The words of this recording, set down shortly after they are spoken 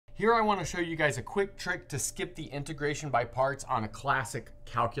Here I want to show you guys a quick trick to skip the integration by parts on a classic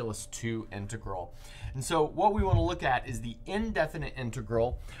Calculus 2 integral. And so what we want to look at is the indefinite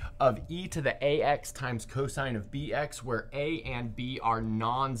integral of e to the ax times cosine of bx, where a and b are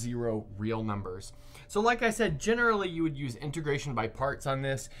non-zero real numbers. So like I said, generally you would use integration by parts on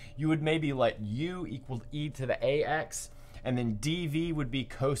this. You would maybe let u equal e to the ax, and then dv would be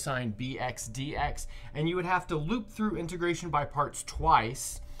cosine bx dx, and you would have to loop through integration by parts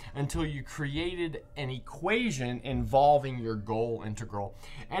twice until you created an equation involving your goal integral.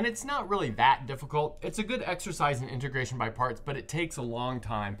 And it's not really that difficult. It's a good exercise in integration by parts, but it takes a long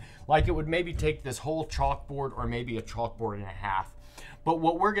time. Like it would maybe take this whole chalkboard or maybe a chalkboard and a half. But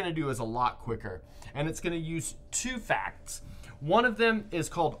what we're going to do is a lot quicker, and it's going to use two facts. One of them is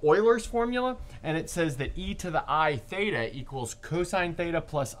called Euler's formula, and it says that e to the I theta equals cosine theta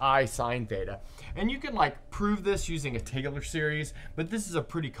plus I sine theta. And you can like prove this using a Taylor series, but this is a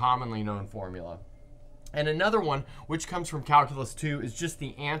pretty commonly known formula. And another one, which comes from Calculus 2, is just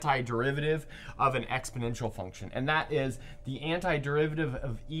the antiderivative of an exponential function. And that is the antiderivative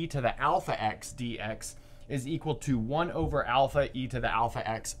of e to the alpha x dx is equal to 1 over alpha e to the alpha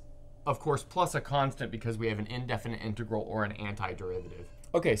x, of course, plus a constant because we have an indefinite integral or an antiderivative.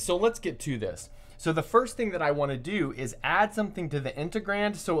 Okay, so let's get to this. So the first thing that I want to do is add something to the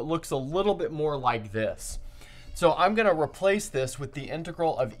integrand so it looks a little bit more like this. So I'm going to replace this with the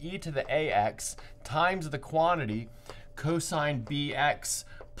integral of e to the ax times the quantity cosine bx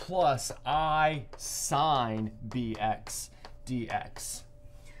plus I sine bx dx.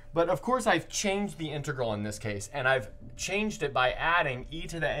 But of course, I've changed the integral in this case, and I've changed it by adding e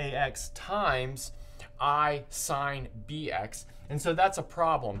to the ax times I sine bx. And so that's a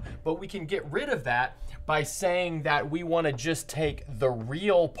problem. But we can get rid of that by saying that we want to just take the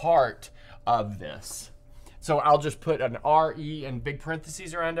real part of this. So I'll just put an RE in big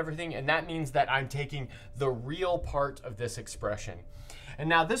parentheses around everything, and that means that I'm taking the real part of this expression. And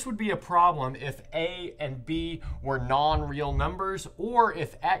now this would be a problem if a and b were non-real numbers, or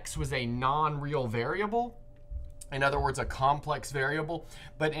if x was a non-real variable. In other words, a complex variable.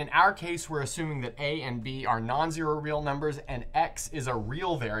 But in our case, we're assuming that a and b are non-zero real numbers and x is a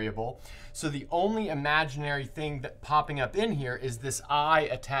real variable. So the only imaginary thing that popping up in here is this I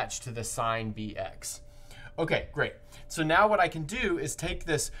attached to the sine bx. Okay, great. So now what I can do is take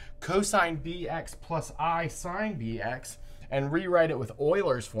this cosine bx plus I sine bx and rewrite it with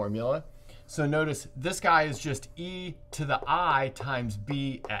Euler's formula. So notice this guy is just e to the I times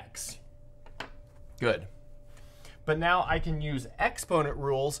bx. Good. But now I can use exponent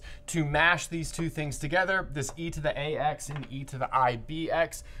rules to mash these two things together, this e to the ax and e to the I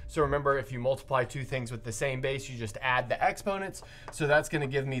bx. So remember, if you multiply two things with the same base, you just add the exponents. So that's going to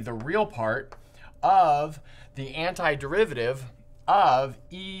give me the real part of the antiderivative of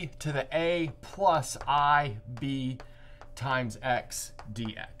e to the a plus I b times x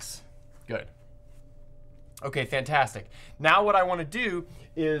dx. Good. Okay, fantastic. Now what I want to do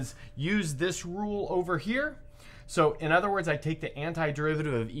is use this rule over here. So in other words, I take the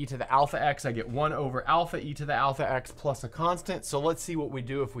antiderivative of e to the alpha x. I get 1 over alpha e to the alpha x plus a constant. So let's see what we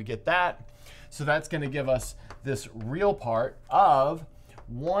do if we get that. So that's going to give us this real part of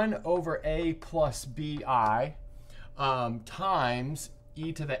 1 over a plus bi times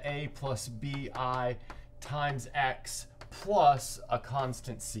e to the a plus bi times x plus a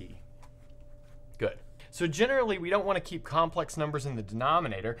constant c. Good. So generally, we don't want to keep complex numbers in the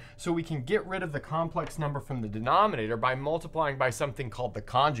denominator, so we can get rid of the complex number from the denominator by multiplying by something called the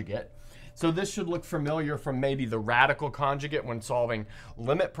conjugate. So this should look familiar from maybe the radical conjugate when solving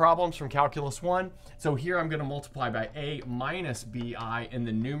limit problems from Calculus 1. So here I'm going to multiply by a minus bi in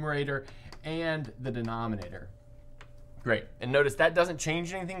the numerator and the denominator. Great. And notice that doesn't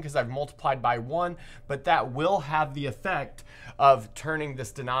change anything because I've multiplied by 1, but that will have the effect of turning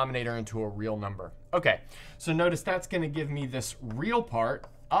this denominator into a real number. Okay, so notice that's going to give me this real part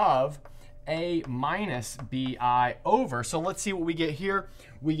of a minus bi over. So let's see what we get here.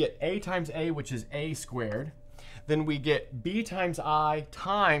 We get a times a, which is a squared. Then we get b times I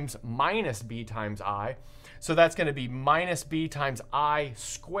times minus b times I. So that's going to be minus b times I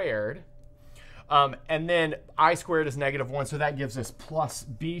squared. And then I squared is -1, so that gives us plus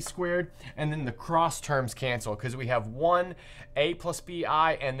b squared. And then the cross terms cancel because we have 1 a plus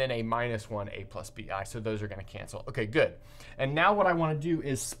bi and then a -1 a plus bi. So those are going to cancel. Okay, good. And now what I want to do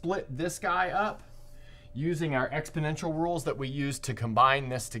is split this guy up using our exponential rules that we use to combine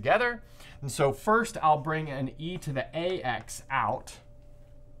this together. And so first I'll bring an e to the ax out.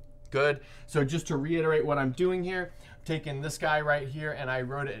 Good. So just to reiterate what I'm doing here, I'm taking this guy right here and I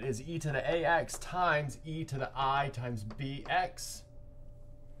wrote it as e to the ax times e to the I times bx.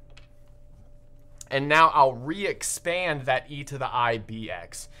 And now I'll re-expand that e to the I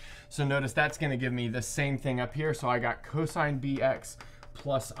bx. So notice that's going to give me the same thing up here. So I got cosine bx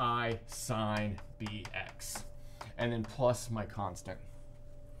plus I sine bx, and then plus my constant.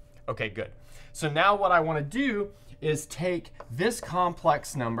 Okay, good. So now what I want to do is take this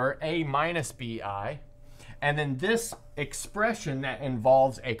complex number, a minus bi, and then this expression that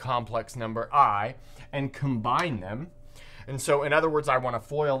involves a complex number I, and combine them. And so in other words, I want to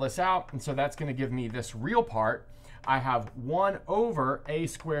FOIL this out, and so that's going to give me this real part. I have 1 over a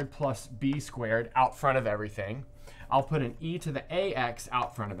squared plus b squared out front of everything. I'll put an e to the ax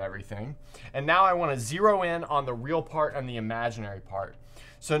out front of everything. And now I want to zero in on the real part and the imaginary part.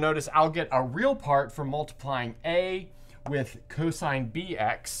 So notice I'll get a real part for multiplying a with cosine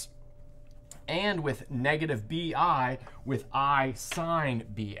bx and with negative bi with I sine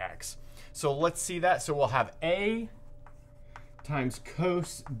bx. So let's see that. So we'll have a times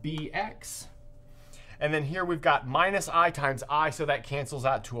cos bx. And then here we've got minus I times I, so that cancels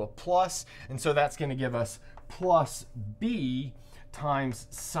out to a plus. And so that's going to give us plus b times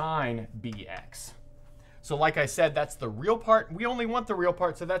sine bx. So like I said, that's the real part. We only want the real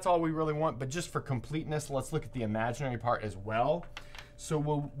part, so that's all we really want. But just for completeness, let's look at the imaginary part as well.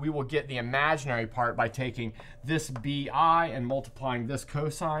 So we will get the imaginary part by taking this bi and multiplying this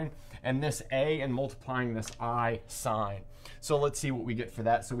cosine, and this a and multiplying this I sine. So let's see what we get for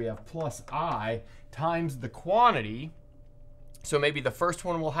that. So we have plus I times the quantity. So maybe the first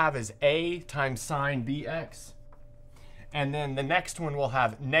one we'll have is a times sine bx. And then the next one we'll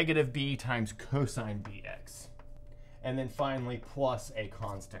have negative b times cosine bx. And then finally plus a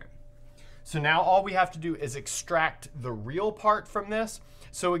constant. So now all we have to do is extract the real part from this.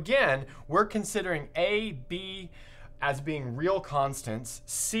 So again, we're considering a, b as being real constants,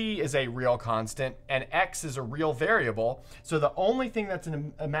 c is a real constant, and x is a real variable. So the only thing that's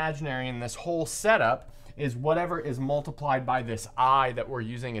an imaginary in this whole setup is whatever is multiplied by this I that we're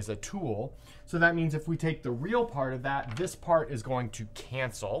using as a tool. So that means if we take the real part of that, this part is going to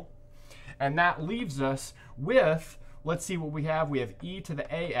cancel. And that leaves us with, let's see what we have. We have e to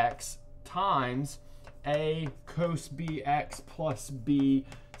the ax times a cos bx plus b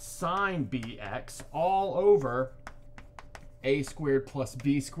sine bx all over a squared plus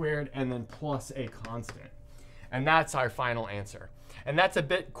b squared, and then plus a constant. And that's our final answer. And that's a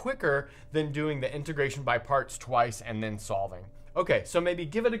bit quicker than doing the integration by parts twice and then solving. Okay, so maybe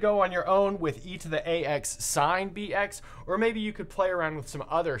give it a go on your own with e to the ax sine bx, or maybe you could play around with some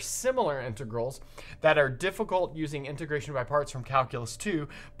other similar integrals that are difficult using integration by parts from Calculus 2,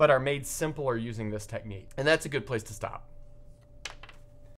 but are made simpler using this technique. And that's a good place to stop.